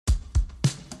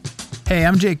Hey,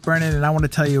 I'm Jake Brennan, and I want to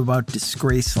tell you about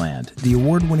Disgraceland, the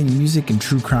award-winning music and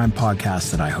true crime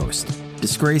podcast that I host.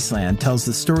 Disgraceland tells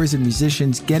the stories of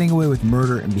musicians getting away with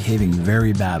murder and behaving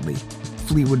very badly.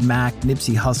 Fleetwood Mac,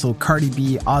 Nipsey Hussle, Cardi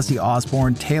B, Ozzy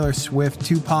Osbourne, Taylor Swift,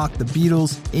 Tupac, The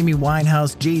Beatles, Amy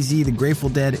Winehouse, Jay-Z, The Grateful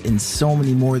Dead, and so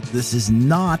many more. This is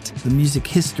not the music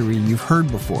history you've heard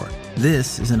before.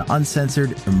 This is an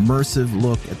uncensored, immersive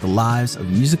look at the lives of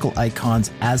musical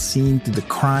icons as seen through the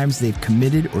crimes they've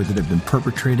committed or that have been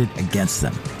perpetrated against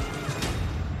them.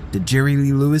 Did Jerry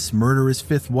Lee Lewis murder his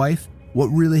fifth wife? What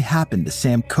really happened to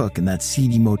Sam Cooke in that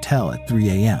seedy motel at 3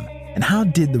 a.m.? And how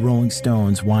did the Rolling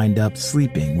Stones wind up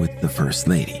sleeping with the First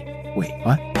Lady? Wait,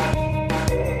 what?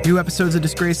 New episodes of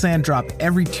Disgraceland drop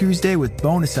every Tuesday with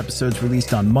bonus episodes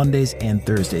released on Mondays and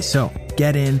Thursdays. So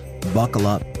get in, buckle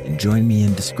up, and join me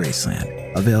in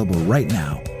Disgraceland. Available right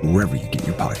now, wherever you get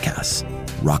your podcasts.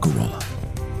 Rock-a-rolla.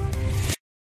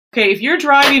 Okay, if you're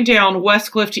driving down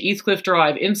West Cliff to East Cliff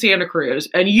Drive in Santa Cruz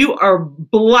and you are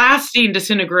blasting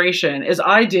Disintegration, as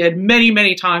I did many,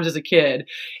 many times as a kid,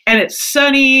 and it's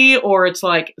sunny or it's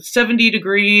like 70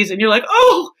 degrees and you're like,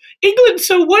 oh, England's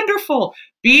so wonderful.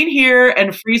 Being here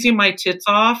and freezing my tits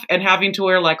off and having to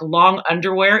wear like long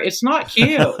underwear, it's not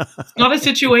cute. It's not a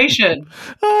situation.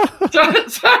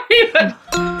 Sorry.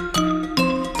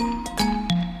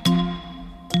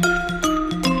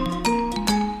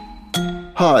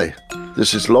 Hi,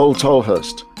 this is Lowell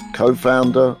Tolhurst,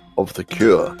 co-founder of The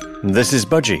Cure. This is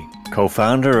Budgie,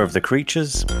 co-founder of The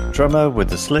Creatures, drummer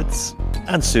with The Slits,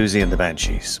 and Susie and the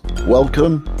Banshees.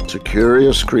 Welcome to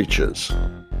Curious Creatures.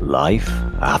 Life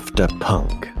after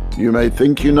punk. You may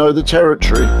think you know the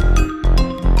territory,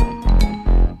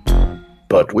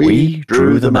 but we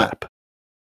drew the map.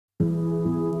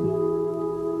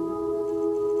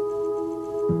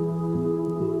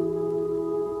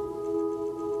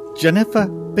 Jennifer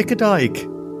Bickerdike.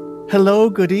 Hello,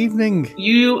 good evening.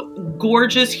 You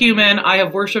gorgeous human. I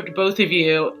have worshipped both of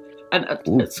you. And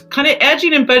it's kind of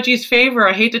edging in Budgie's favor.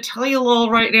 I hate to tell you, Lowell,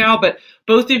 right now, but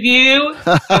both of you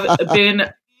have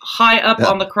been high up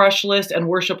on the crush list and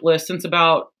worship list since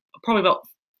probably about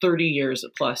 30 years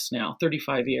plus now,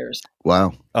 35 years.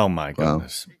 Wow. Oh my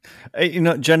goodness. Wow. You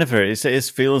know, Jennifer, it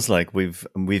feels like we've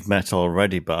met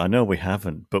already, but I know we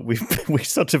haven't, but we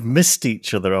sort of missed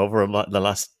each other over the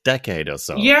last decade or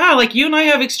so. Yeah, like you and I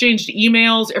have exchanged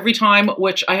emails every time,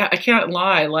 which I can't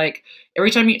lie, like every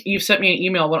time you've sent me an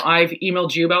email when I've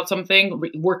emailed you about something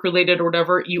work related or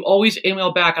whatever, you always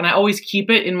email back, and I always keep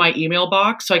it in my email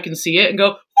box so I can see it and go,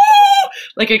 woo!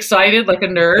 Like excited, like a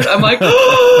nerd. I'm like,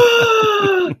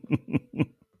 oh!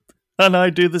 And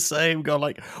I do the same. Go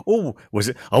like, was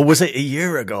it a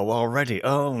year ago already?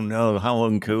 Oh no, how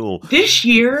uncool. This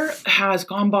year has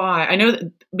gone by. I know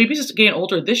that maybe it's just getting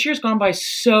older. This year's gone by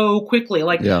so quickly.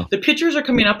 Like the pictures are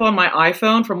coming up on my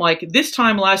iPhone from like this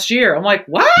time last year. I'm like,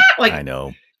 what? Like I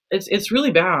know. It's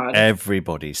really bad.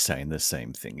 Everybody's saying the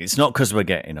same thing. It's not because we're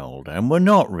getting older, and we're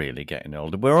not really getting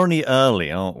older. We're only early,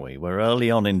 aren't we? We're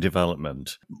early on in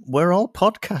development. We're all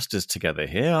podcasters together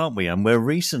here, aren't we? And we're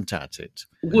recent at it.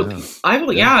 Well, I've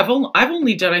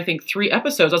only done I think 3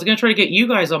 episodes. I was going to try to get you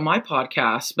guys on my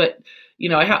podcast, but you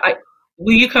know,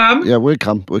 will you come? Yeah, we'll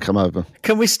come over.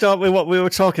 Can we start with what we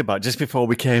were talking about just before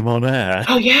we came on air?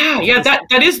 Oh yeah.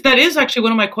 That is actually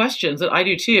one of my questions that I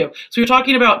do too. So you're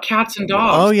talking about cats and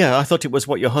dogs. Oh yeah, I thought it was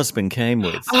what your husband came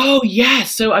with. Oh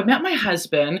yes. So I met my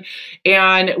husband,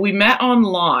 and we met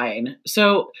online.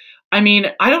 So I mean,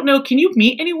 I don't know. Can you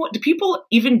meet anyone? Do people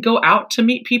even go out to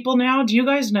meet people now? Do you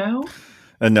guys know?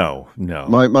 No.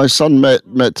 My son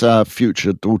met our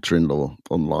future daughter-in-law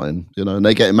online, you know, and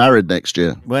they're getting married next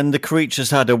year. When the Creatures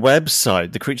had a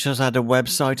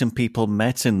website, and people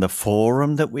met in the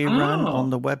forum that we ran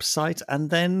on the website, and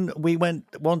then we went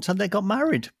one time they got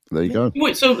married. There you go.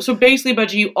 Wait, so basically,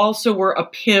 Budgie, you also were a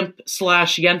pimp /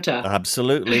 yenta.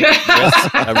 Absolutely. Yes,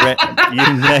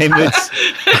 you name it.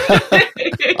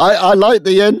 I like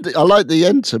the end. I like the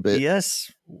yenta bit.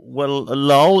 Yes. Well,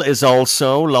 Lol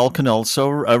can also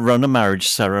run a marriage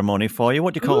ceremony for you.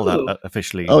 What do you call that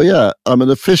officially? Oh yeah, I'm an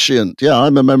officiant. Yeah,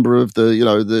 I'm a member of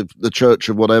the church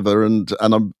of whatever, and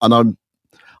I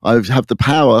have the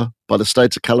power by the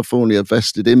state of California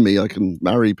vested in me. I can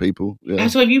marry people. Yeah.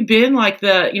 And so have you been like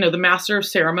the master of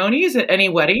ceremonies at any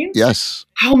weddings? Yes.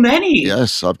 How many?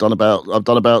 Yes, I've done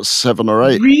about 7 or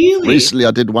 8. Really? Recently,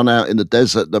 I did one out in the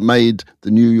desert that made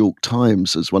the New York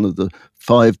Times as one of the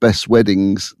 5 best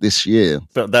weddings this year.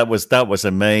 But that was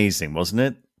amazing, wasn't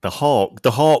it? The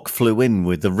hawk flew in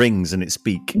with the rings in its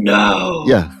beak. No.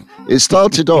 Yeah. It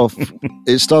started off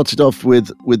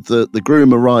with the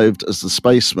groom arrived as the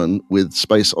spaceman with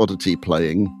Space Oddity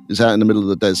playing. He's out in the middle of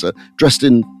the desert, dressed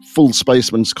in full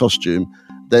spaceman's costume.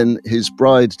 Then his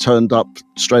bride turned up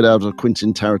straight out of a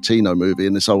Quentin Tarantino movie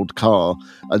in this old car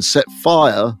and set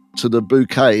fire to the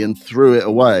bouquet and threw it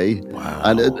away. Wow.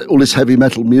 And all this heavy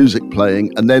metal music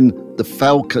playing. And then the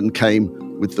Falcon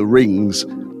came with the rings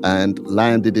and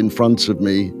landed in front of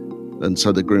me. And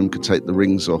so the groom could take the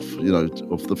rings off,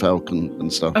 off the Falcon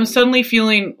and stuff. I'm suddenly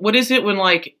feeling, what is it when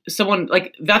like someone,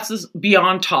 like that's this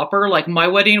beyond topper, like my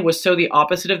wedding was so the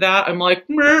opposite of that. I'm like,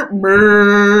 murr,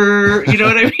 murr, you know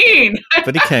what I mean?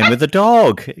 But it came with a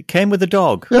dog. It came with a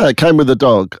dog. Yeah, it came with a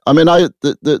dog. I mean,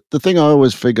 the thing I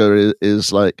always figure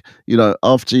is like,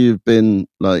 after you've been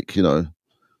like, in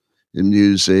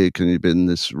music and you've been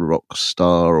this rock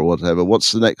star or whatever,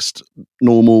 what's the next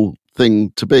normal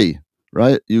thing to be?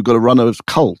 Right? You've got to run a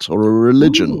cult or a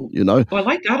religion, Ooh. Oh, I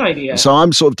like that idea. So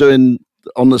I'm sort of doing,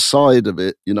 on the side of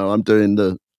it, I'm doing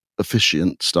the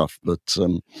officiant stuff. But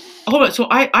hold on. So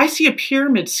I see a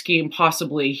pyramid scheme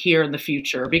possibly here in the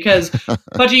future because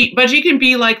Budgie can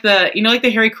be like like the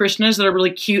Hare Krishnas that are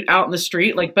really cute out in the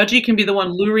street. Like Budgie can be the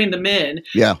one luring them in.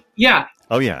 Yeah. Yeah.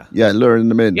 Oh yeah, luring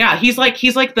them in. Yeah, he's like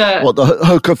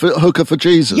the hooker for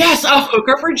Jesus? Yes, a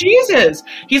hooker for Jesus.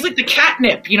 He's like the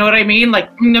catnip. You know what I mean? Like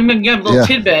little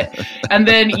tidbit, and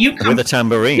then you come with a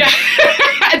tambourine. Yeah,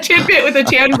 a tidbit with a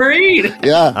tambourine.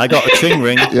 Yeah, I got a ching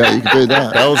ring. Yeah, you can do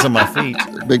that. Bells on my feet.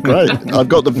 Be great. I've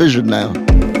got the vision now.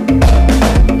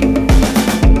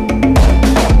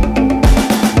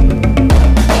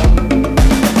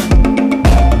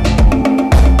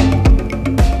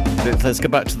 Let's go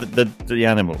back to the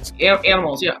animals.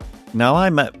 Animals, yeah. Now, I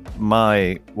met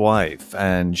my wife,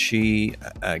 and she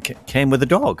came with a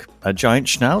dog, a giant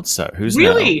schnauzer, who's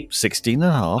really? now 16 and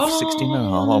a half,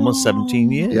 almost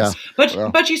 17 years. Yeah. But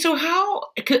so how,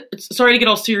 sorry to get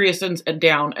all serious and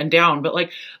down, but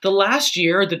like the last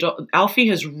year, Alfie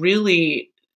has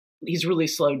he's really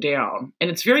slowed down,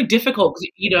 and it's very difficult because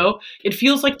it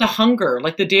feels like The Hunger,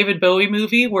 like the David Bowie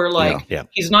movie where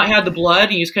he's not had the blood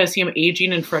and you just kind of see him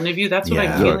aging in front of you. That's what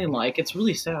I'm feeling like. It's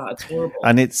really sad. It's horrible.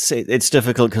 And it's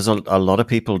difficult because a lot of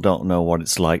people don't know what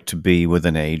it's like to be with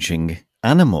an aging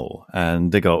animal,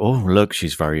 and they go, oh look,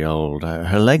 she's very old,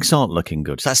 her legs aren't looking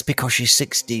good. That's because she's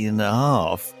 16 and a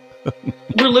half.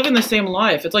 We're living the same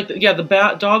life. It's like,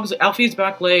 the dog's, Alfie's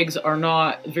back legs are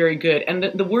not very good. And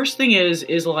the worst thing is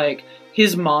like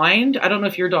his mind. I don't know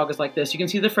if your dog is like this. You can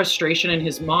see the frustration in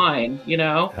his mind,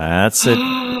 That's it.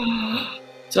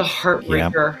 It's a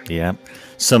heartbreaker. Yeah.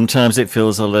 Sometimes it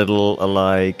feels a little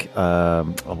like,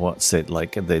 what's it,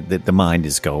 like the mind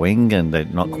is going and they're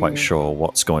not quite sure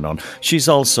what's going on. She's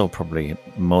also probably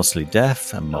mostly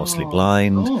deaf and mostly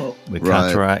blind with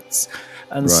cataracts.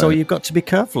 And so you've got to be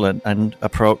careful and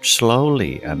approach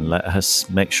slowly and let her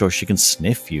make sure she can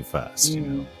sniff you first.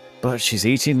 But she's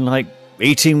eating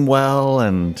well,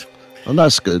 and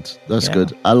that's good. That's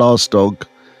good. Our last dog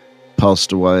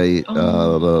passed away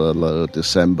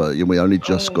December. We only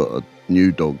just got a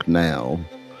new dog now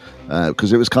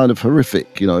because it was kind of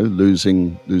horrific,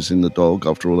 losing the dog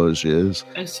after all those years.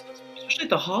 Especially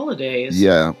the holidays.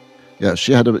 Yeah. Yeah,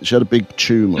 she had a big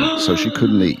tumor, so she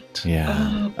couldn't eat.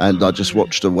 Yeah, and I just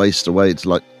watched her waste away. It's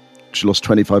like she lost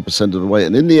 25% of the weight,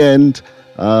 and in the end,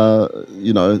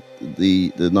 the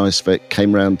nice vet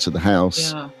came round to the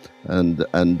house,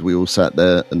 and we all sat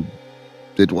there and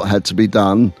did what had to be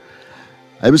done.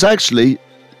 It was actually,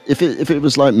 if it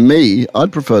was like me,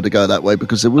 I'd prefer to go that way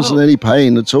because there wasn't any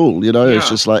pain at all. It's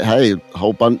just like, hey, a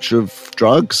whole bunch of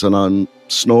drugs, and I'm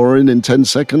snoring in 10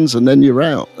 seconds, and then you're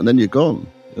out, and then you're gone.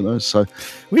 So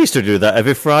we used to do that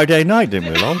every Friday night,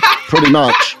 didn't we, Lon? Pretty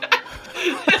much.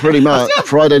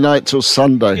 Friday night till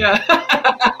Sunday. Yeah.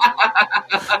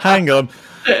 Hang on.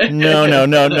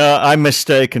 No. I'm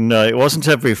mistaken. No, it wasn't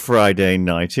every Friday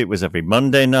night. It was every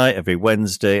Monday night, every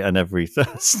Wednesday, and every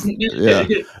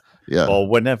Thursday. Yeah. Or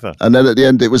whenever. And then at the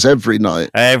end, it was every night.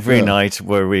 Every night,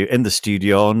 were we in the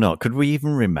studio or not? Could we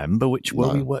even remember which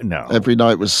one we were? No. Every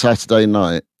night was Saturday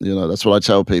night. That's what I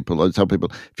tell people. If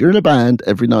you're in a band,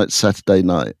 every night's Saturday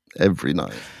night. Every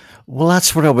night. Well,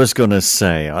 that's what I was going to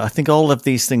say. I think all of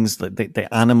these things, the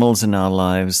animals in our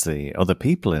lives, the other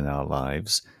people in our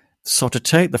lives, sort of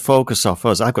take the focus off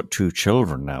us. I've got 2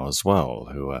 children now as well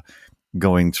who are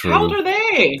going through. How old are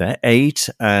they? They're 8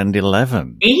 and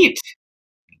 11. 8?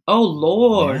 Oh,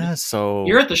 Lord. Yeah, so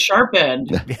you're at the sharp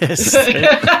end. Yes.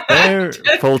 They're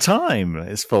full time.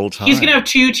 It's full time. He's going to have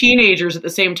 2 teenagers at the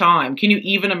same time. Can you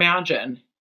even imagine?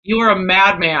 You are a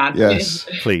madman. Yes.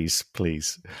 Please.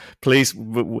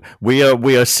 We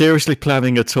are seriously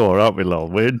planning a tour, aren't we, Lol?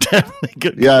 We're definitely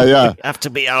going to have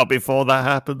to be out before that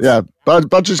happens. Yeah,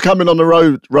 Budgie's coming on the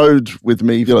road with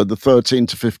me, the 13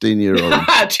 to 15-year-olds.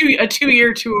 A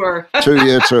 2-year tour.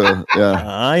 2-year tour, yeah.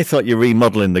 I thought you're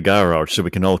remodeling the garage so we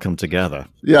can all come together.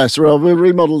 Yes, well, we'll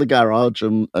remodel the garage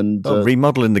and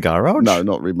remodeling the garage? No,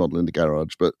 not remodeling the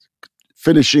garage, but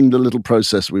finishing the little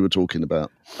process we were talking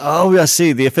about. Oh, I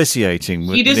see, the officiating.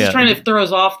 He just is trying to throw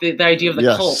us off the idea of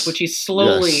the cult, which he's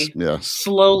slowly. I'm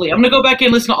going to go back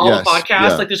and listen to all the podcasts.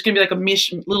 Yeah. Like, there's going to be like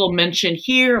a little mention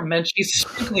here, a mention. He's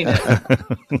sprinkling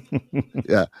it.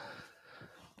 Yeah.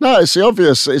 No, it's the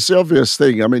obvious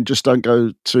thing. I mean, just don't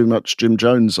go too much Jim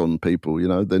Jones on people,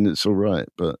 then it's all right.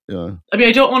 But, I mean,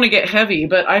 I don't want to get heavy,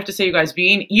 but I have to say, you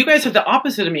guys have the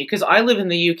opposite of me, because I live in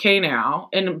the UK now.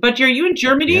 But are you in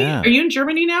Germany? Yeah. Are you in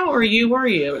Germany now, or where are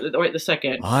you right the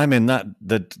second? I'm in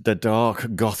the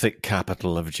dark Gothic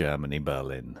capital of Germany,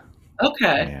 Berlin.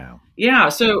 Okay. Yeah.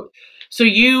 So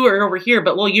you are over here,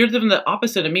 but you're living the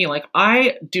opposite of me. Like,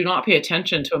 I do not pay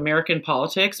attention to American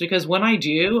politics, because when I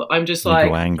do, I'm just you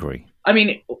go angry. I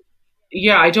mean,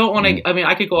 yeah, I don't want to. I mean,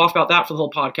 I could go off about that for the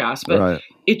whole podcast, but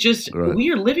it just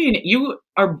we are living. You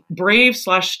are brave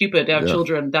 / stupid to have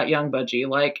children that young, Budgie.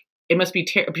 Like, it must be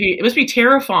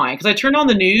terrifying, because I turned on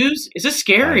the news. It's just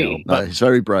scary. No, he's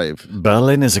very brave.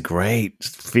 Berlin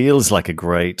feels like a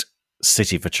great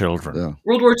city for children. Yeah.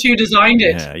 World War II designed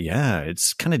it. Yeah,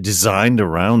 it's kind of designed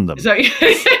around them.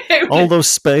 All those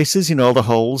spaces, all the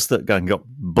holes that got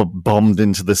bombed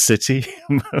into the city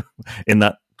in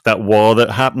that war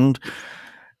that happened.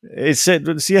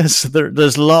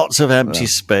 There's lots of empty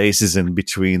spaces in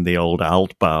between the old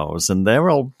Altbaus, and they're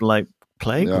all like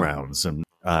playgrounds and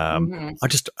are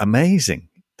just amazing.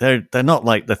 They're not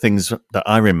like the things that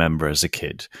I remember as a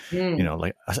kid,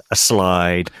 like a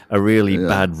slide, a really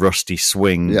bad rusty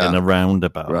swing in a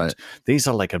roundabout. Right. These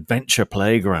are like adventure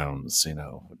playgrounds,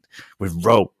 with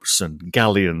ropes and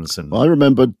galleons. And I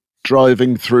remember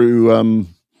driving through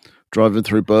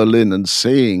Berlin and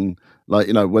seeing,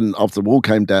 when after the wall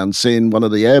came down, seeing one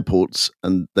of the airports,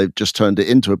 and they've just turned it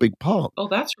into a big park. Oh,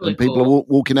 that's really cool. People are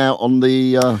walking out on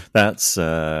the. That's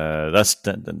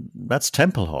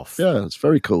Tempelhof. Yeah, it's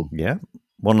very cool. Yeah,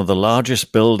 one of the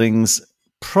largest buildings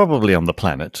probably on the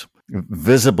planet,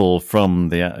 visible from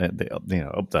the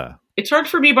up there. It's hard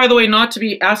for me, by the way, not to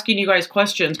be asking you guys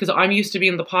questions, because I'm used to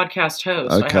being the podcast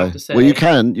host. Okay. I have to say. Well, you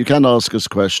can ask us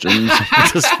questions.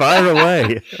 Just fire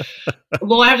away.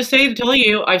 Well, I have to tell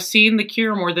you, I've seen The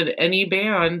Cure more than any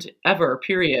band ever,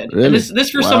 period. Really? And this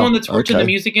for someone that's worked in the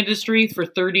music industry for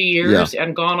 30 years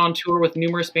and gone on tour with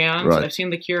numerous bands. Right. I've seen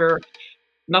The Cure,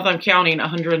 not that I'm counting,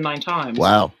 109 times.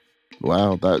 Wow,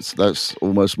 that's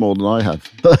almost more than I have.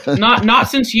 not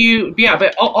since you,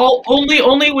 but only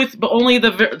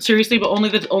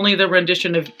the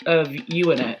rendition of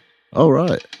you in it. Oh,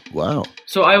 right. Wow.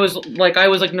 So I was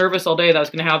nervous all day that I was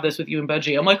going to have this with you and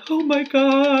Budgie. I'm like, oh my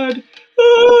God,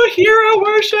 hero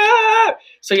worship.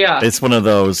 So yeah, it's one of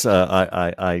those.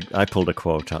 I pulled a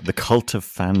quote out. The cult of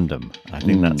fandom. I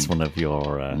think that's one of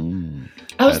your.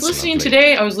 I was listening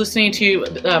today. I was listening to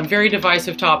very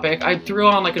divisive topic. I threw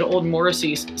on like an old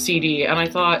Morrissey CD, and I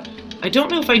thought, I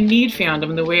don't know if I need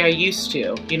fandom the way I used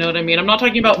to. You know what I mean? I'm not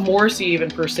talking about Morrissey even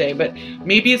per se, but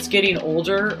maybe it's getting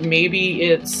older. Maybe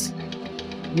it's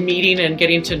meeting and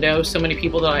getting to know so many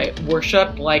people that I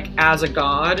worship like as a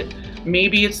god.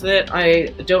 Maybe it's that I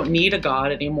don't need a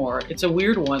god anymore. It's a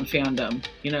weird one, fandom,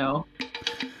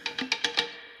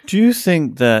 Do you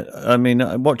think that,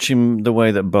 watching the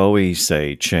way that Bowie,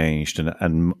 say, changed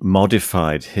and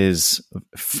modified his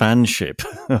fanship,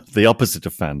 the opposite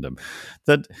of fandom,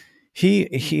 that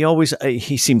he always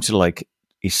seemed to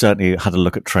he certainly had a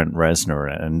look at Trent Reznor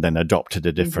and then adopted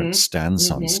a different stance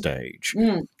on stage.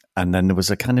 And then there was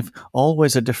a kind of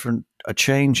always a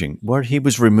changing where he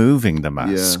was removing the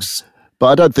masks. Yeah. But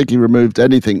I don't think he removed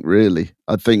anything, really.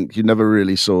 I think you never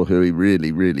really saw who he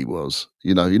really, really was.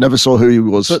 You never saw who he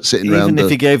was sitting around. Even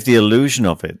if he gave the illusion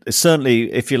of it.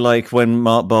 Certainly, if you like, when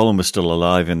Mark Bolan was still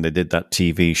alive and they did that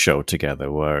TV show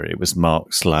together where it was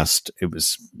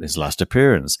his last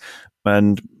appearance.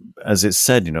 And as it's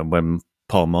said, when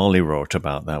Paul Morley wrote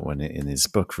about that in his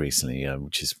book recently,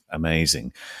 which is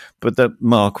amazing, but that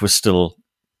Mark was still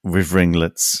with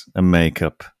ringlets and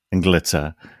makeup and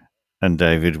glitter, and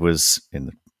David was in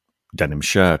the denim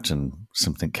shirt and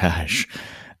something cash.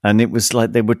 And it was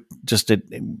like they were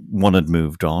one had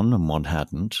moved on and one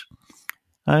hadn't.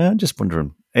 I'm just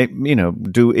wondering,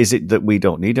 is it that we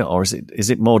don't need it, or is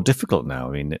it more difficult now?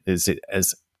 I mean, is it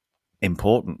as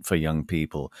important for young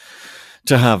people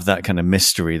to have that kind of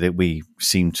mystery that we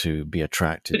seem to be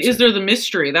attracted But to. is there the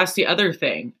mystery? That's the other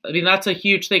thing. I mean, that's a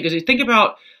huge thing, because you think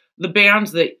about the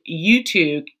bands that you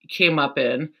two came up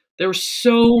in, there was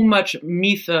so much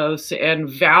mythos and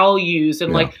values,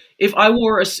 and like if I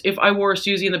wore a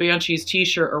Susie and the Banshees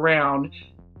t-shirt around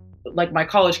like my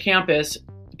college campus,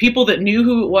 people that knew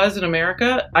who it was in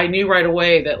America, I knew right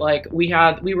away that like we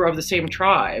were of the same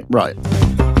tribe. Right.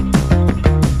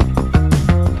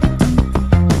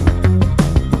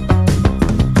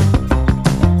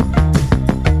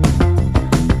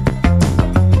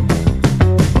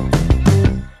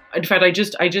 In fact,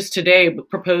 I just today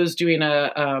proposed doing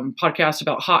a podcast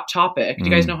about Hot Topic. Do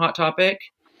you guys know Hot Topic?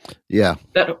 Yeah.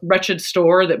 That wretched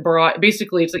store that brought,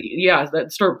 basically, it's like,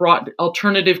 that store brought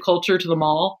alternative culture to the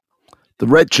mall. The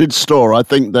Wretched Store. I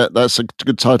think that's a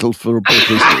good title for a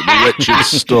book, isn't it? The Wretched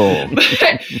Store.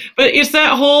 But it's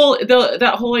that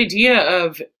whole idea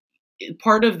of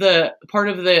part of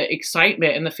the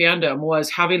excitement in the fandom was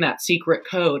having that secret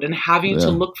code and having to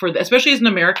look for, especially as an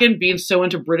American, being so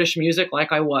into British music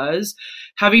like I was,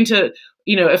 having to,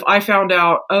 if I found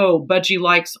out, oh, Budgie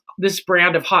likes this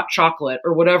brand of hot chocolate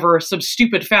or whatever, some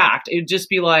stupid fact, it'd just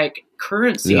be like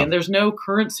currency. And there's no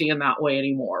currency in that way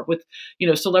anymore with,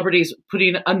 celebrities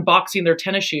unboxing their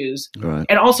tennis shoes. Right.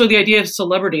 And also the idea of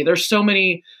celebrity. There's so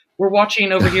many. We're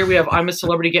watching over here. We have I'm a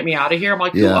Celebrity, Get Me Out of Here. I'm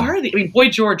like, who are they? I mean, Boy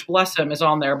George, bless him, is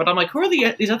on there. But I'm like, who are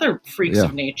these other freaks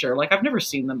of nature? Like, I've never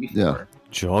seen them before. Yeah.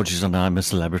 George is on I'm a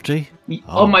Celebrity?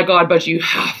 Oh my God, but you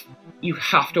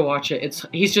have to watch it.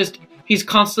 He's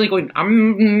constantly going,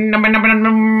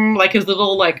 like his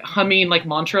little like humming like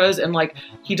mantras. And like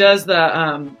he does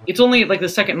the, it's only like the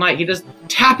second night. He does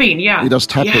tapping. Yeah. He does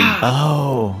tapping. Yeah.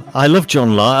 Oh, I love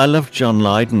John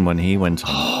Lydon when he went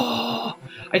on.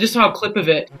 I just saw a clip of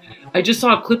it.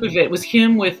 It was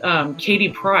him with Katie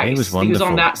Price. He was wonderful. He was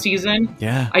on that season.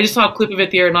 Yeah. I just saw a clip of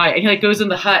it the other night, and he like goes in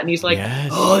the hut and he's like,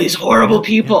 "Oh, these horrible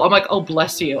people." Yeah. I'm like, "Oh,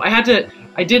 bless you."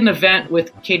 I did an event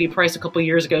with Katie Price a couple of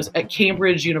years ago at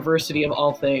Cambridge University of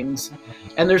all things,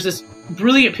 and there's this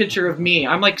brilliant picture of me.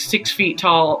 I'm like 6 feet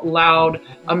tall, loud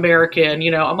American.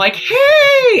 I'm like,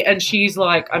 "Hey," and she's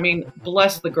like, I mean,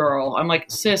 bless the girl. I'm like,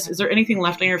 "Sis, is there anything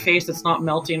left on your face that's not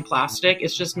melting plastic?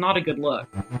 It's just not a good look."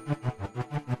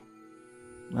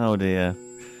 Oh dear.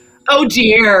 Oh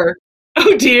dear.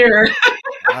 Oh dear.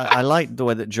 I liked the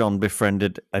way that John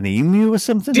befriended an emu or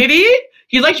something. Did he?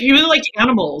 He really liked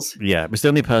animals. Yeah, it was the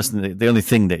only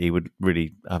thing that he would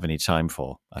really have any time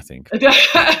for, I think. But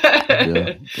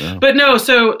no,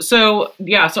 so the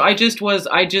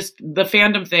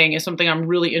fandom thing is something I'm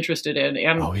really interested in.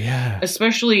 And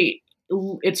especially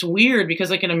it's weird because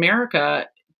like in America,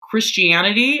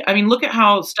 Christianity, I mean, look at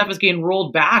how stuff is getting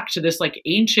rolled back to this like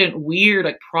ancient, weird,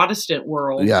 like Protestant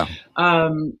world. Yeah.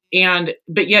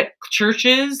 But yet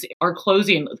churches are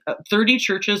closing. 30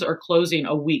 churches are closing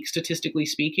a week, statistically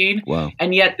speaking. Wow.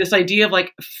 And yet this idea of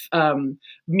like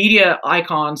media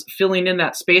icons filling in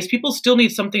that space, people still need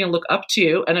something to look up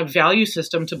to and a value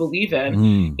system to believe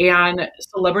in. And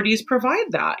celebrities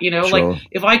provide that, Sure. like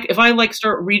if I like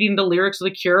start reading the lyrics of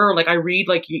The Cure, or like I read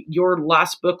like your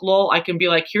last book, Lowell, I can be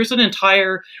like, here's an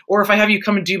entire, or if I have you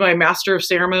come and do my Master of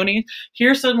Ceremony,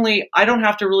 here suddenly I don't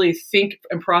have to really think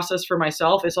and process for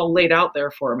myself. It's all laid out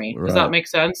there for me. Right. Does that make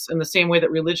sense? In the same way that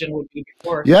religion would be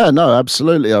before. Yeah, no,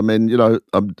 absolutely. I mean,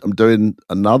 I'm doing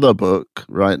another book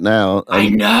right now. I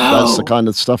know. That's the kind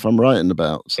of stuff I'm writing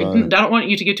about. So. I don't want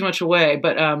you to give too much away,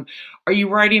 but are you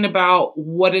writing about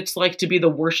what it's like to be the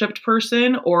worshipped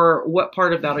person, or what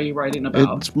part of that are you writing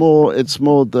about? It's more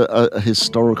a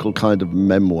historical kind of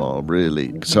memoir, really.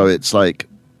 Mm-hmm. So it's like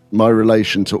my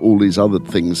relation to all these other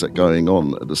things that are going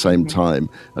on at the same time,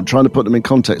 and trying to put them in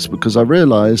context, because I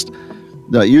realized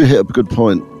that you hit a good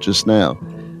point just now.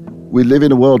 We live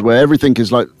in a world where everything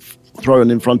is like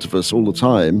thrown in front of us all the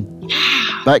time.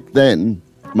 Back then,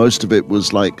 most of it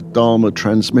was like Dharma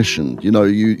transmission.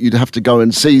 You'd have to go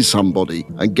and see somebody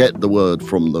and get the word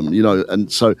from them,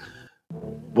 and so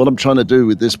what I'm trying to do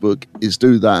with this book is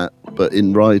do that, but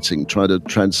in writing, try to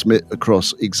transmit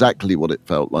across exactly what it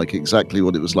felt like, exactly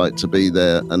what it was like to be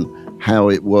there, and how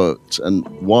it worked, and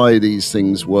why these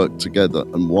things worked together,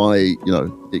 and why,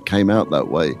 it came out that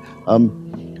way.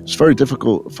 It's very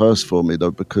difficult at first for me,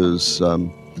 though, because,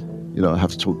 I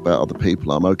have to talk about other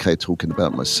people. I'm okay talking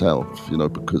about myself,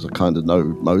 because I kind of know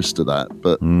most of that.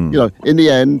 But, in the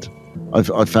end,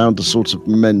 I found a sort of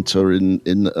mentor in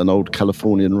an old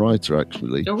Californian writer,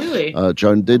 actually. Oh, really?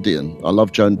 Joan Didion. I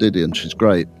love Joan Didion. She's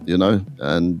great,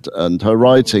 and her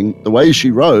writing, the way she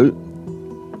wrote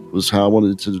was how I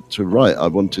wanted to write. I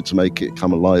wanted to make it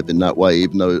come alive in that way,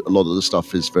 even though a lot of the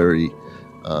stuff is very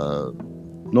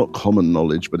not common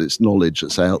knowledge, but it's knowledge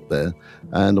that's out there.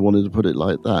 And I wanted to put it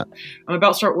like that. I'm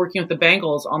about to start working with the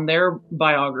Bangles on their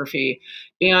biography.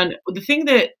 And the thing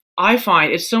that I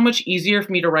find it's so much easier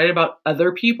for me to write about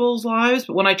other people's lives.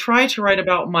 But when I try to write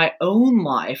about my own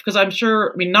life, because I'm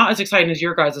sure, I mean, not as exciting as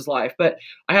your guys' life, but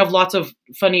I have lots of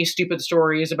funny, stupid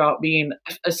stories about being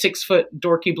a 6 foot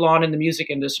dorky blonde in the music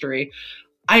industry.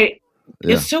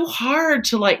 It's so hard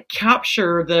to like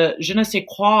capture the je ne sais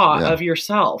quoi of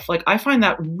yourself. Like I find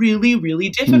that really, really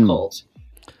difficult.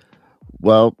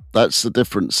 Well, that's the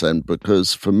difference then,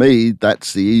 because for me,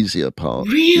 that's the easier part.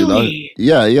 Really?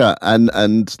 Yeah.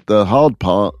 And the hard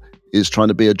part is trying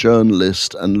to be a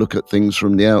journalist and look at things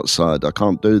from the outside. I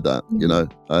can't do that.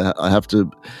 I have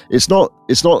to. It's not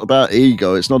about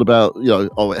ego. It's not about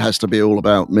it has to be all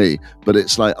about me. But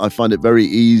it's like I find it very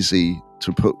easy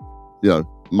to put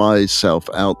myself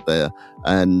out there,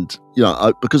 and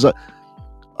because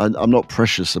I'm not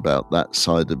precious about that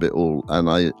side of it all, and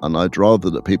I'd rather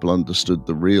that people understood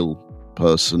the real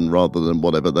person rather than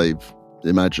whatever they've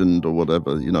imagined or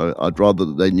whatever. I'd rather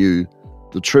that they knew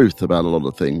the truth about a lot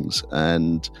of things,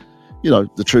 and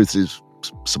the truth is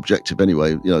subjective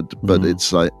anyway. But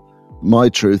it's like my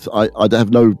truth. I'd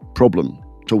have no problem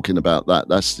talking about that.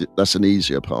 That's an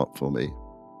easier part for me.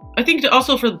 I think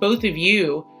also for both of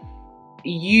you.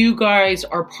 You guys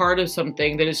are part of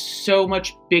something that is so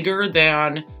much bigger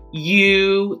than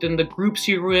you, than the groups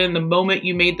you were in, the moment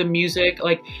you made the music.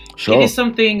 Like, It is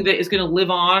something that is going to live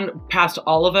on past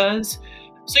all of us.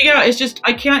 So yeah, it's just,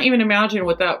 I can't even imagine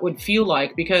what that would feel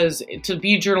like, because to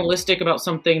be journalistic about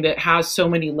something that has so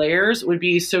many layers would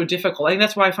be so difficult. I think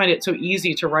that's why I find it so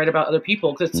easy to write about other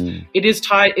people, because it is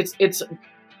tied,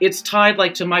 it's tied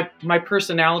like to my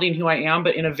personality and who I am,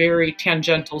 but in a very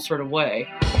tangential sort of way.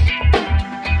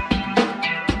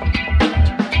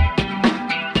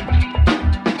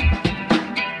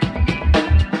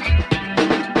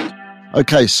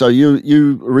 Okay, so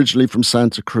you originally from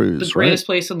Santa Cruz, the greatest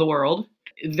place in the world.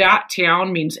 That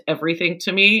town means everything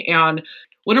to me. And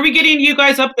when are we getting you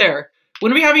guys up there?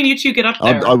 When are we having you two get up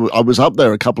there? I was up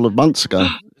there a couple of months ago.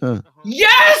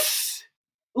 Yes!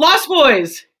 Lost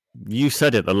Boys! You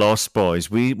said it, the Lost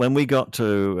Boys. When we got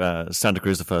to Santa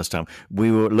Cruz the first time, we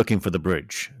were looking for the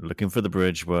bridge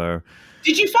where...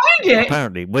 Did you find it?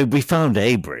 Apparently, we found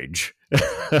a bridge.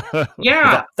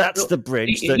 Yeah. That's the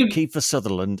bridge that Kiefer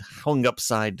Sutherland hung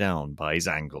upside down by his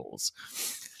ankles.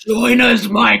 Join us,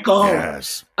 Michael.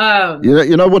 Yes.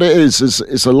 You know what it is?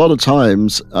 It's a lot of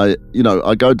times I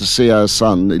go to see our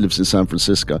son. He lives in San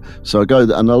Francisco, so I go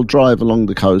and I'll drive along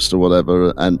the coast or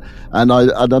whatever, and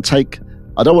I take.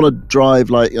 I don't want to drive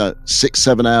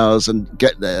 6-7 hours and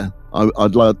get there.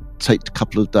 I'd like to take a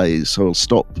couple of days, so I'll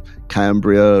stop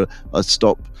Cambria. I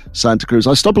stop Santa Cruz.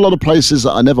 I stop a lot of places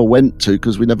that I never went to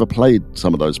because we never played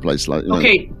some of those places.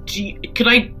 Okay, could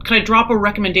I drop a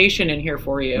recommendation in here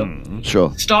for you?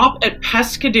 Sure. Stop at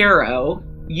Pescadero.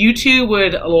 You two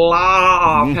would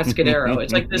love Pescadero.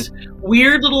 It's like this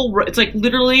weird little, it's like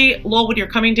literally, when you're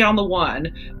coming down the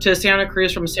 1 to Santa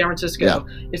Cruz from San Francisco,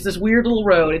 it's this weird little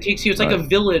road. It takes you, it's like a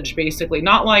village, basically.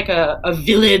 Not like a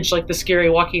village like the scary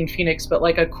Joaquin Phoenix, but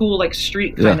like a cool like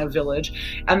street kind of village.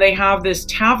 And they have this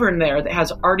tavern there that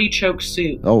has artichoke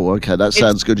soup. Oh, okay. That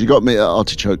sounds good. You got me at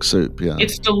artichoke soup, yeah.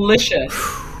 It's delicious.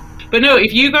 But no,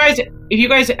 if you guys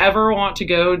ever want to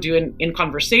go do an In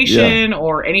Conversation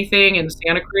or anything in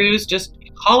Santa Cruz, just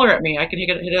holler at me. I can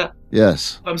hit up.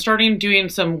 Yes. I'm starting doing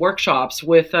some workshops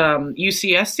with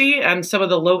UCSC and some of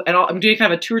the I'm doing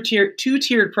kind of a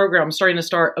two-tiered program. I'm starting to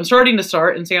start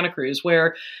in Santa Cruz,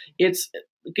 where it's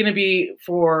going to be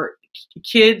for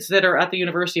kids that are at the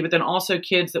university, but then also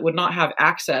kids that would not have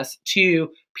access to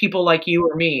people like you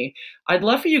or me. I'd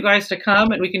love for you guys to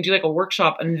come and we can do like a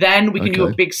workshop, and then we can do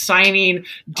a big signing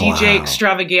DJ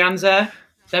extravaganza.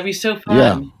 That'd be so fun.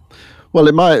 Yeah. Well,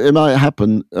 it might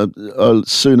happen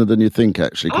sooner than you think,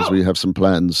 actually, because we have some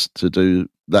plans to do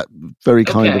that very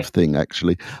kind of thing,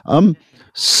 actually.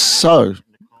 So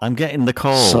I'm getting the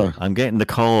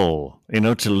call.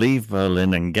 To leave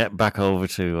Berlin and get back over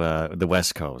to the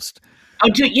West Coast. Oh,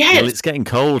 yes. Well, it's getting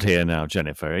cold here now,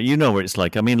 Jennifer. You know what it's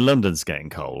like. I mean, London's getting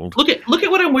cold. Look at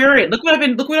what I'm wearing. Look what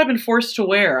I've been forced to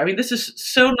wear. I mean, this is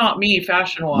so not me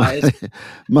fashion wise.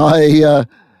 My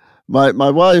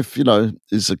wife,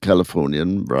 is a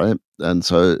Californian, right? And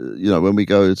so, when we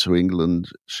go to England,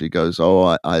 she goes,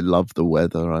 "Oh, I love the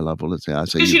weather. I love all the things." I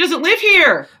say, because she doesn't live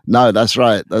here. No, that's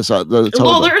right. That's right.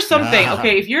 Well, there's something.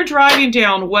 Okay, if you're driving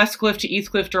down West Cliff to East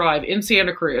Cliff Drive in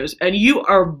Santa Cruz, and you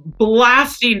are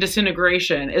blasting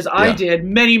Disintegration, as I did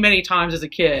many, many times as a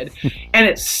kid, and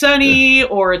it's sunny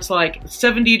or it's like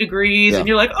 70 degrees, and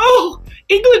you're like, "Oh,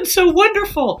 England's so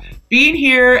wonderful. Being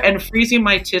here and freezing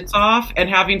my tits off and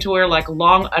having to wear like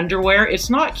long underwear, it's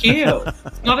not cute.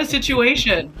 It's not a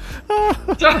situation.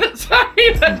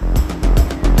 Sorry, but...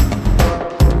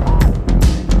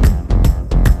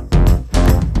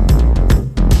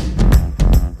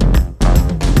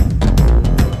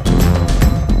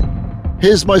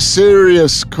 Here's my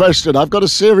serious question. I've got a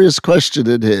serious question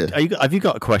in here. Have you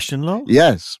got a question, Lowell?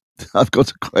 Yes, I've got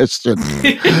a question.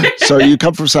 So you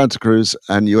come from Santa Cruz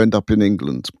and you end up in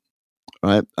England,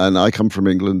 right? And I come from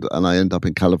England and I end up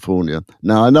in California.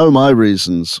 Now, I know my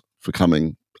reasons for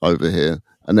coming over here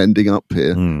and ending up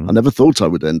here. I never thought I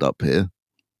would end up here,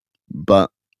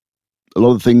 but a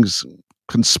lot of things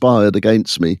conspired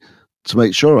against me to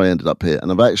make sure I ended up here.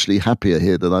 And I'm actually happier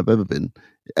here than I've ever been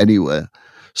anywhere.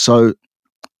 So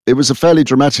it was a fairly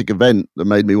dramatic event that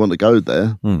made me want to go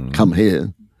there, come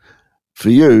here. For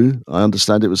you, I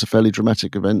understand it was a fairly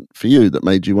dramatic event for you that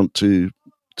made you want to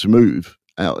move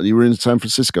out. And you were in San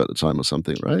Francisco at the time or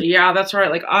something, right? Yeah, that's right.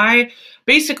 Like I'm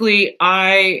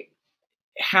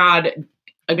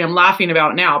laughing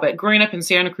about it now, but growing up in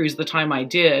Santa Cruz the time I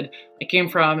did, I came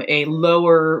from a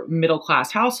lower middle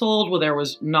class household where there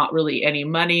was not really any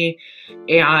money,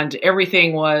 and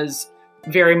everything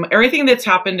that's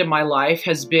happened in my life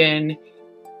has been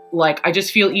like, I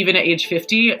just feel even at age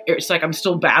 50, it's like I'm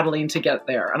still battling to get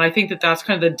there. And I think that that's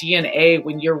kind of the DNA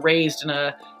when you're raised in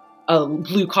a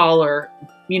blue collar,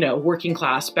 working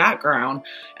class background.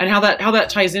 And how that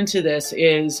ties into this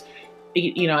is,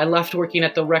 I left working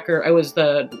at the record. I was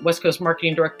the West Coast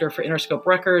marketing director for Interscope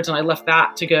Records, and I left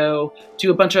that to go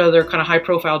do a bunch of other kind of high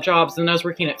profile jobs. And then I was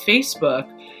working at Facebook.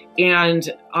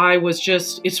 And I was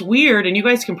it's weird, and you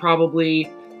guys can probably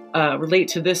relate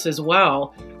to this as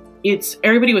well.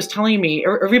 Everybody was telling me,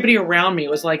 or everybody around me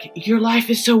was like, your life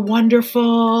is so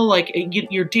wonderful. Like,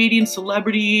 you're dating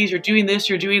celebrities, you're doing this,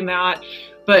 you're doing that.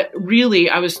 But really,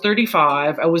 I was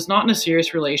 35. I was not in a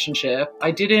serious relationship.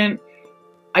 I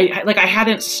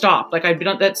hadn't stopped. Like, I'd been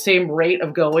at that same rate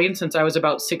of going since I was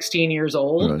about 16 years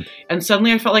old. Right. And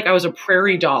suddenly I felt like I was a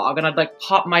prairie dog, and I'd like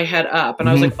pop my head up and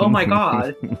I was like, oh my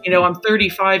God, I'm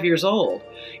 35 years old.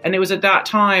 And it was at that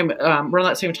time, around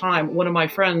that same time, one of my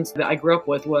friends that I grew up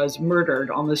with was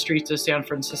murdered on the streets of San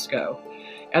Francisco.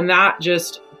 And that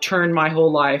just turned my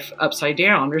whole life upside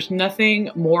down. There's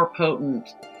nothing more potent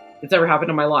that's ever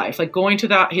happened in my life. Like going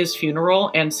to his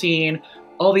funeral and seeing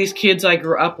all these kids I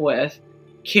grew up with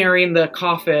carrying the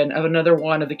coffin of another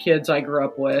one of the kids I grew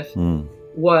up with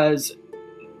was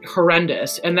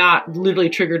horrendous. And that literally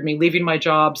triggered me leaving my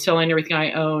job, selling everything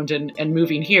I owned and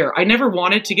moving here. I never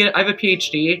wanted to I have a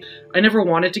PhD. I never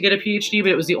wanted to get a PhD,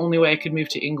 but it was the only way I could move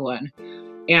to England.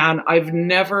 And I've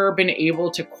never been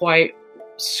able to quite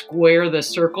square the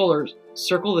circle or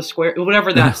circle the square,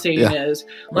 whatever that saying is.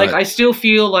 Like, right. I still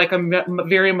feel like I'm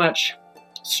very much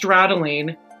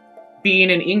straddling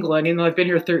being in England. Even though I've been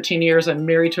here 13 years, I'm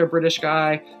married to a British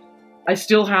guy. I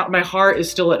still have, my heart is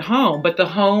still at home, but the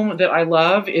home that I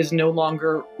love is no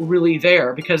longer really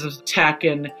there because of tech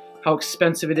and how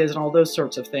expensive it is and all those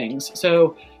sorts of things.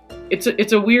 So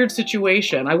it's a weird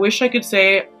situation. I wish I could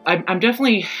say I'm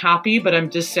definitely happy, but I'm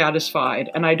dissatisfied.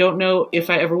 And I don't know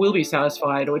if I ever will be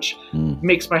satisfied, which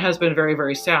makes my husband very,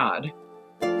 very sad.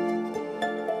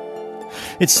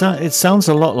 It sounds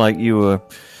a lot like you were...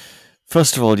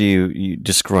 First of all, you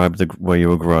described where you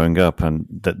were growing up and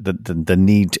the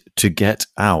need to get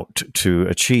out, to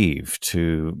achieve,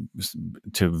 to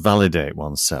validate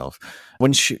oneself.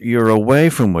 Once you're away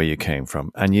from where you came from,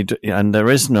 and there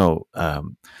is no,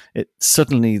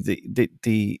 suddenly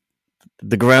the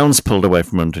ground's pulled away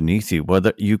from underneath you, where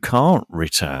you can't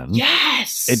return.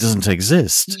 Yes, it doesn't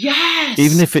exist. Yes,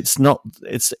 even if it's not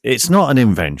an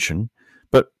invention.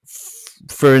 But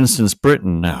for instance,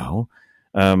 Britain now.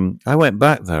 I went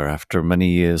back there after many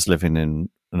years living in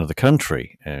another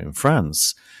country, in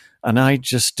France, and I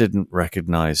just didn't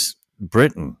recognize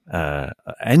Britain,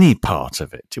 any part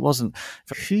of it. It wasn't,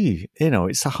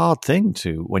 it's a hard thing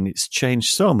when it's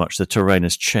changed so much, the terrain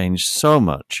has changed so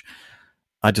much.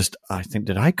 I think,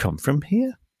 did I come from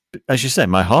here? As you say,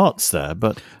 my heart's there,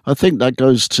 but... I think that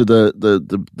goes to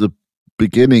the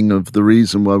beginning of the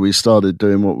reason why we started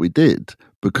doing what we did,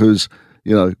 because...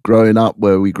 growing up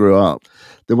where we grew up,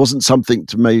 there wasn't something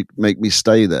to make me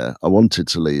stay there. I wanted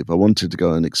to leave. I wanted to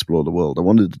go and explore the world. I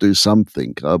wanted to do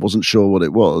something. I wasn't sure what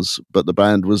it was, but the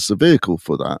band was the vehicle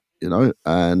for that,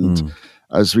 And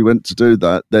as we went to do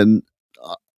that, then,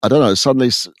 I don't know, suddenly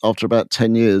after about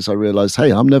 10 years, I realized,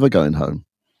 hey, I'm never going home.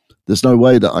 There's no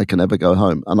way that I can ever go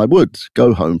home. And I would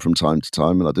go home from time to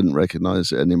time, and I didn't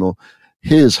recognize it anymore.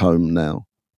 Here's home now.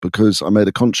 because I made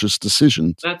a conscious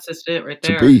decision That's just it right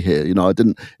there. to be here.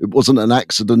 It wasn't an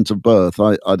accident of birth.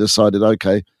 I decided,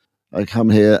 okay, I come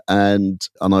here and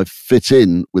I fit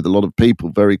in with a lot of people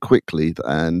very quickly,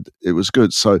 and it was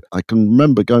good. So I can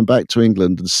remember going back to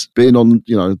England and being on,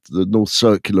 the North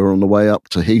Circular on the way up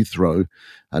to Heathrow,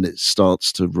 and it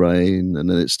starts to rain, and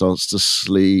then it starts to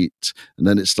sleet, and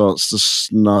then it starts to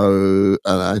snow,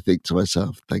 and I think to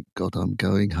myself, thank God I'm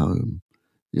going home.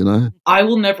 I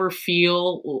will never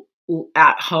feel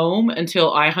at home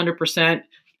until I 100%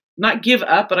 not give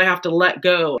up, but I have to let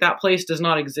go. That place does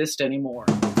not exist anymore.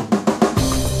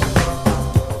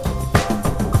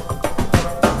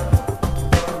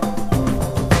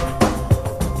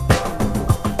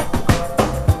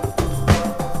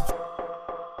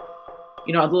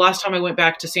 The last time I went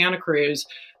back to Santa Cruz,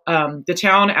 the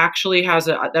town actually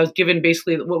that was given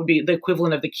basically what would be the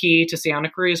equivalent of the key to Santa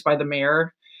Cruz by the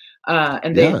mayor.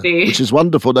 And they which is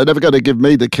wonderful. They're never going to give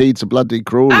me the key to bloody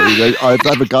Crawley. I'd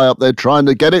have a guy up there trying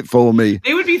to get it for me.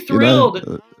 They would be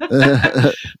thrilled.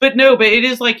 But it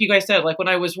is like you guys said, like when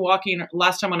I was walking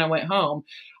last time when I went home,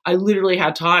 I literally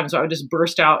had time. So I would just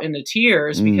burst out into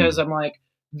tears because I'm like,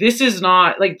 this is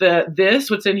not like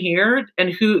what's in here,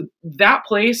 and who that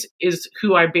place is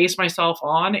who I base myself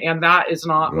on. And that is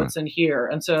not what's in here.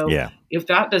 And so if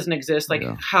that doesn't exist, like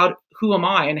who am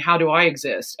I and how do I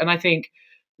exist? And I think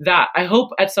that I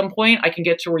hope at some point I can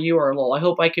get to where you are, Lowell. I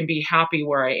hope I can be happy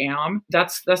where I am.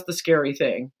 That's the scary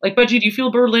thing. Like, Budgie, do you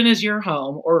feel Berlin is your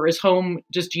home, or is home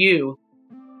just you?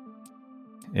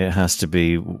 It has to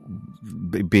be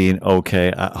being okay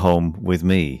at home with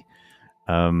me.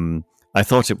 I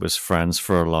thought it was France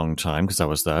for a long time because I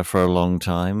was there for a long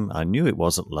time. I knew it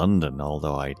wasn't London,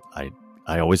 although I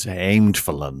always aimed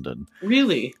for London.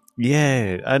 Really?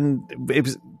 Yeah, and it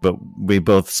was. But we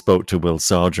both spoke to Will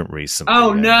Sargent recently.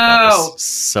 Oh no!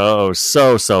 So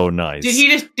nice. Did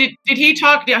he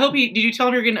talk? Did you tell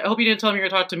him you're gonna? I hope you didn't tell him you're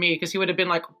gonna talk to me, because he would have been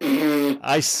like.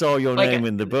 I saw your name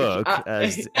in the book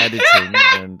as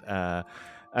editing,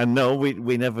 and no,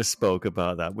 we never spoke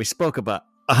about that. We spoke about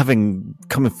coming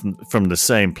from the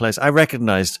same place. I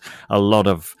recognized a lot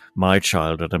of my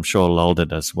childhood. I'm sure Lowell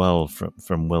did as well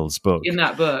from Will's book. In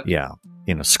that book, yeah.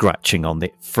 Scratching on the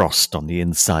frost on the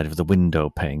inside of the window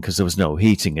pane because there was no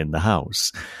heating in the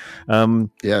house.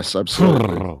 Yes,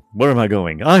 absolutely. Where am I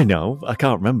going? I know. I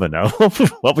can't remember now.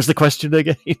 What was the question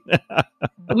again?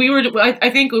 I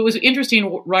think it was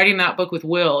interesting writing that book with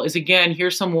Will is, again,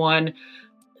 here's someone,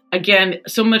 again,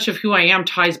 so much of who I am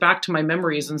ties back to my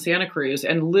memories in Santa Cruz.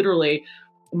 And literally,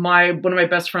 one of my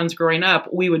best friends growing up,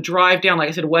 we would drive down, like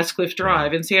I said, Westcliff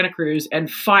Drive in Santa Cruz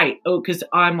and fight. Oh, because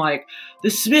I'm like, the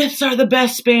Smiths are the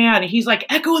best band. And he's like,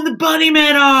 Echo and the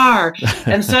Bunnymen are.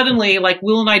 And suddenly, like,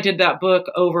 Will and I did that book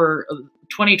over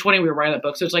 2020. We were writing that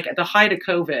book. So it's like at the height of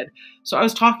COVID. So I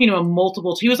was talking to him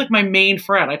he was like my main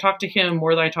friend. I talked to him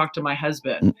more than I talked to my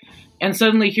husband. And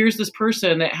suddenly here's this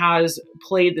person that has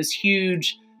played this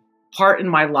huge part in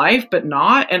my life, but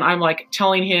not. And I'm like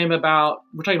telling him we're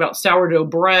talking about sourdough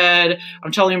bread.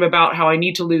 I'm telling him about how I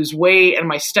need to lose weight and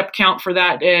my step count for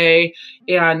that day.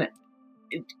 Then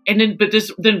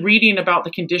reading about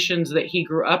the conditions that he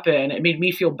grew up in, it made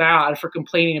me feel bad for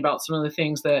complaining about some of the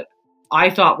things that I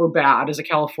thought were bad as a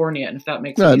Californian, if that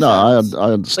makes sense. No, I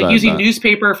understand. Like using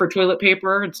newspaper for toilet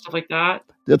paper and stuff like that.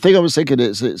 The thing I was thinking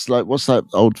is, it's like, what's that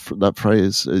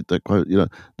phrase, that quote,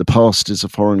 the past is a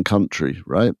foreign country,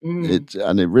 right?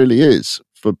 And it really is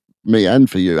for me and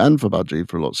for you and for Budgie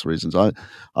for lots of reasons. I'm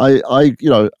at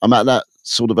that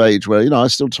sort of age where, I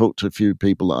still talk to a few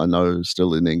people that I know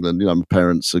still in England. My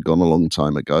parents are gone a long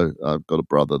time ago. I've got a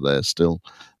brother there still,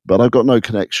 but I've got no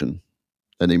connection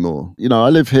anymore. I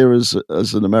live here as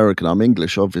an American. I'm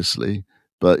English, obviously,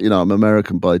 but I'm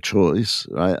American by choice,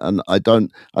 right? And I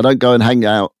don't go and hang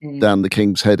out down the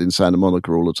King's Head in Santa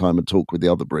Monica all the time and talk with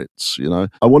the other Brits.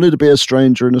 I wanted to be a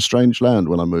stranger in a strange land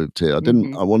when I moved here.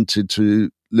 I wanted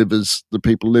to live as the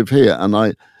people live here, and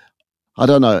I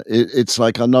don't know. It's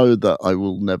like I know that I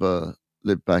will never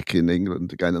live back in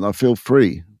England again, and I feel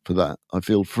free for that. I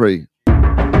feel free.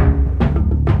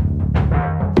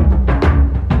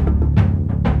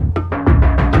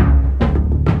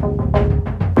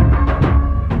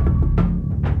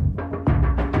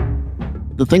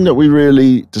 The thing that we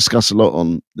really discuss a lot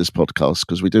on this podcast,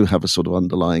 because we do have a sort of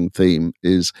underlying theme,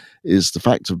 is the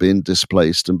fact of being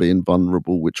displaced and being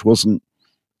vulnerable, which wasn't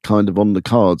kind of on the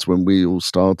cards when we all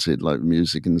started, like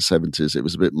music in the 70s. It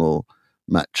was a bit more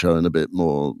macho and a bit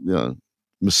more,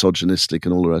 misogynistic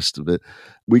and all the rest of it.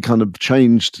 We kind of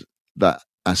changed that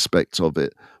aspect of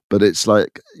it. But it's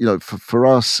like, for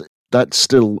us, that's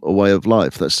still a way of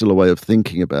life. That's still a way of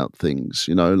thinking about things,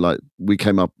 like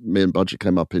me and Budgie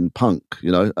came up in punk,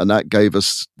 and that gave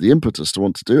us the impetus to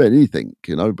want to do anything,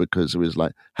 because it was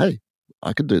like, hey,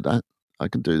 I can do that. I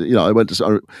can do that. I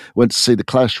went to see The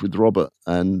Clash with Robert,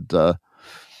 and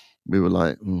we were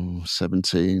like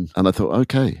 17, and I thought,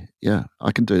 okay, yeah,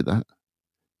 I can do that.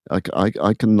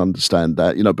 I can understand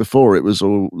that. Before it was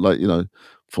all like,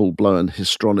 full blown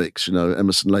histrionics,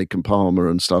 Emerson, Lake and Palmer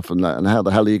and stuff, and that. And how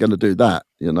the hell are you going to do that?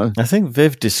 I think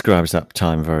Viv describes that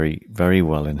time very, very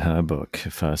well in her book,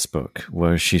 first book,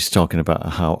 where she's talking about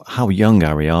how young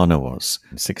Ariana was,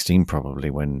 16 probably,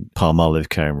 when Palmolive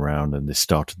came around and they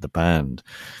started the band.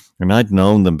 And I'd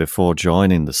known them before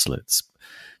joining the Slits,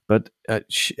 but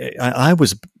I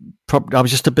was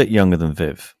just a bit younger than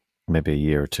Viv, maybe a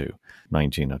year or two.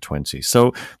 19 or 20.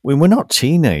 So we were not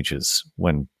teenagers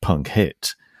when punk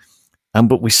hit.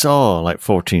 But we saw like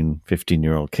 14,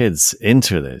 15-year-old kids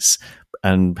into this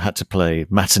and had to play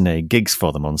matinee gigs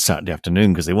for them on Saturday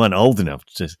afternoon because they weren't old enough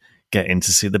to get in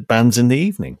to see the bands in the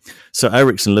evening. So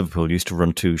Eric's in Liverpool used to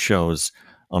run 2 shows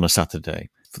on a Saturday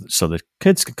so the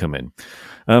kids could come in.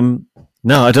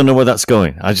 No, I don't know where that's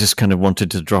going. I just kind of wanted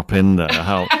to drop in there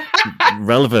how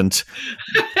relevant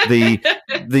the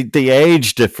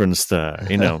age difference there,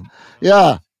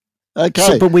 Yeah. Okay.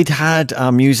 So, but we'd had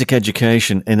our music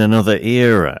education in another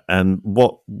era, and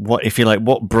what if you like,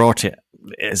 what brought it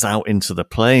is out into the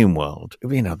playing world.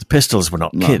 The Pistols were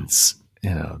not kids.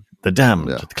 The Damned,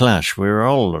 the Clash. We were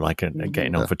all like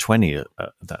getting on for 20 at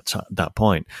that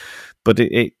point, but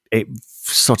it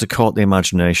sort of caught the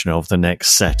imagination of the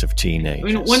next set of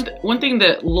teenagers. One thing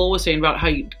that Lowell was saying about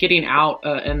how getting out,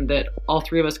 and that all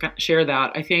three of us share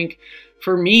that, I think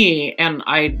for me, and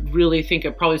I really think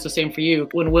it probably is the same for you,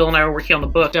 when Will and I were working on the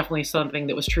book, definitely something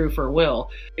that was true for Will.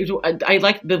 I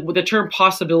like the term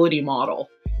possibility model.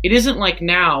 It isn't like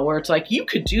now where it's like, you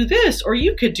could do this, or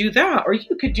you could do that, or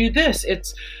you could do this.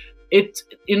 It's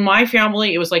in my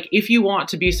family, it was like, if you want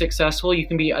to be successful, you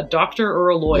can be a doctor or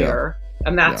a lawyer. Yeah.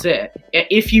 And that's it.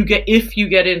 If you get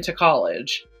into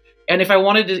college, and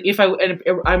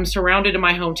I'm surrounded in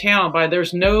my hometown by there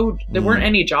weren't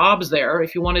any jobs there.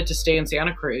 If you wanted to stay in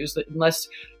Santa Cruz, unless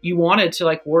you wanted to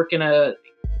like work in a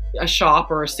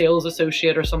shop or a sales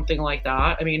associate or something like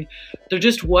that. I mean, there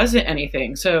just wasn't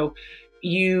anything. So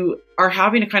you are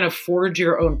having to kind of forge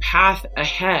your own path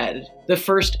ahead. The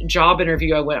first job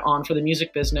interview I went on for the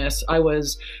music business, I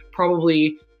was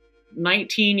probably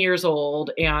 19 years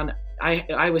old, and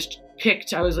I was picked.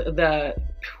 The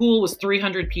pool was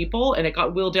 300 people, and it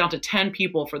got whittled down to 10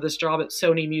 people for this job at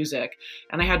Sony Music.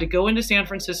 And I had to go into San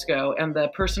Francisco, and the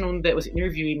person that was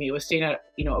interviewing me was staying at,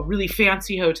 a really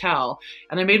fancy hotel.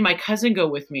 And I made my cousin go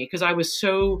with me because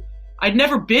I'd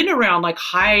never been around like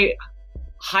high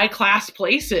class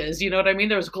places. You know what I mean?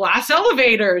 There was glass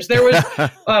elevators. There was,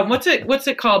 what's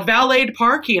it called? Valeted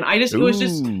parking. It was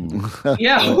just,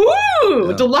 yeah.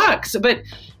 Woo! Deluxe. But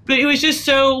it was just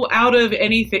so out of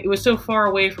anything. It was so far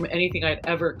away from anything I'd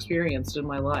ever experienced in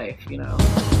my life,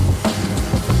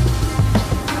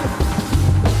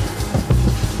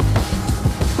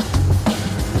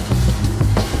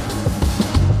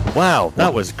 Wow,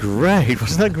 that was great.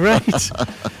 Wasn't that great?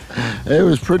 It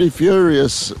was pretty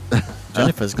furious.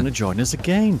 Jennifer's going to join us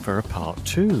again for a part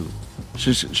 2.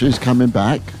 She's coming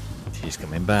back? She's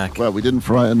coming back. Well, we didn't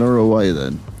frighten her away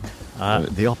then.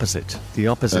 The opposite.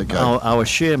 Okay. Our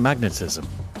sheer magnetism.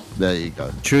 There you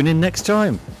go. Tune in next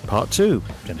time. Part 2.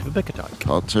 Jennifer Bickerdike.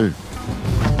 Part 2.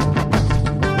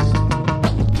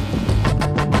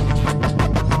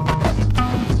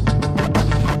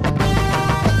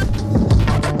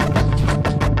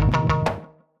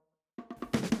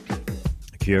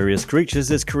 Curious Creatures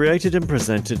is created and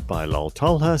presented by Lol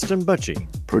Tolhurst and Budgie.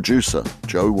 Producer,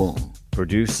 Joe Wong.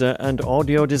 Producer and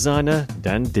audio designer,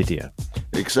 Dan Didier.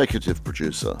 Executive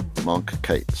producer, Mark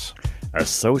Cates.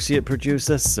 Associate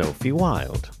producer, Sophie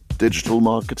Wilde. Digital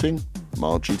marketing,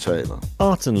 Margie Taylor.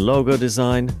 Art and logo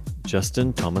design,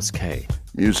 Justin Thomas Kay.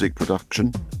 Music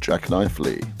production, Jackknife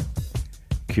Lee.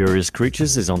 Curious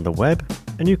Creatures is on the web,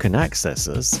 and you can access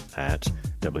us at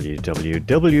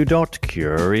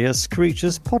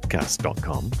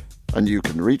www.curiouscreaturespodcast.com. And you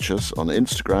can reach us on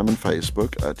Instagram and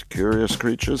Facebook at Curious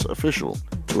Creatures Official,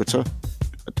 Twitter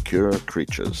at Cura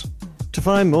Creatures. To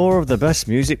find more of the best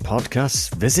music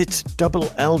podcasts, visit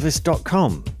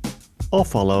doubleelvis.com or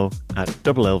follow at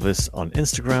Double Elvis on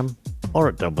Instagram or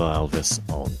at Double Elvis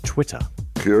on Twitter.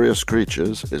 Curious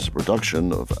Creatures is a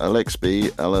production of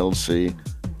LXB LLC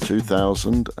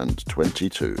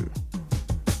 2022.